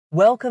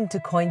Welcome to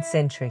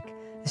Centric,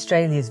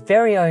 Australia's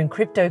very own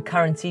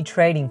cryptocurrency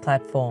trading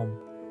platform.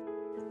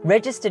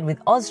 Registered with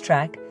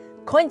AUSTRAC,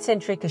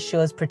 Centric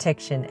assures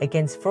protection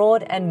against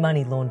fraud and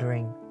money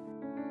laundering.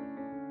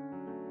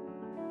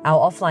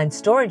 Our offline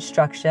storage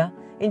structure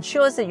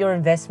ensures that your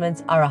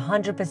investments are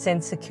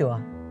 100%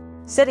 secure.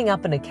 Setting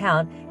up an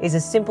account is a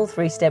simple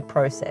 3-step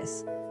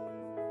process.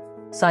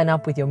 Sign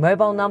up with your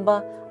mobile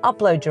number,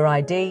 upload your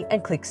ID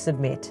and click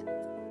Submit.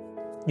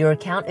 Your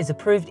account is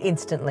approved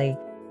instantly,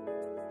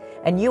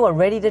 and you are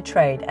ready to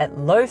trade at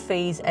low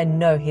fees and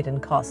no hidden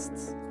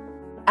costs.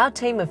 Our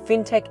team of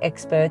fintech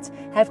experts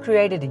have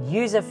created a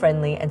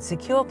user-friendly and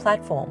secure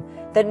platform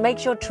that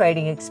makes your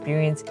trading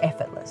experience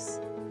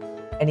effortless.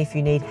 And if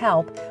you need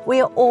help,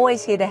 we are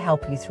always here to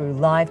help you through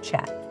live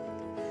chat.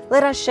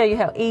 Let us show you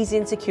how easy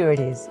and secure it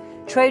is.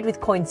 Trade with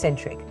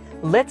Centric.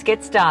 Let's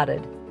get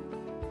started.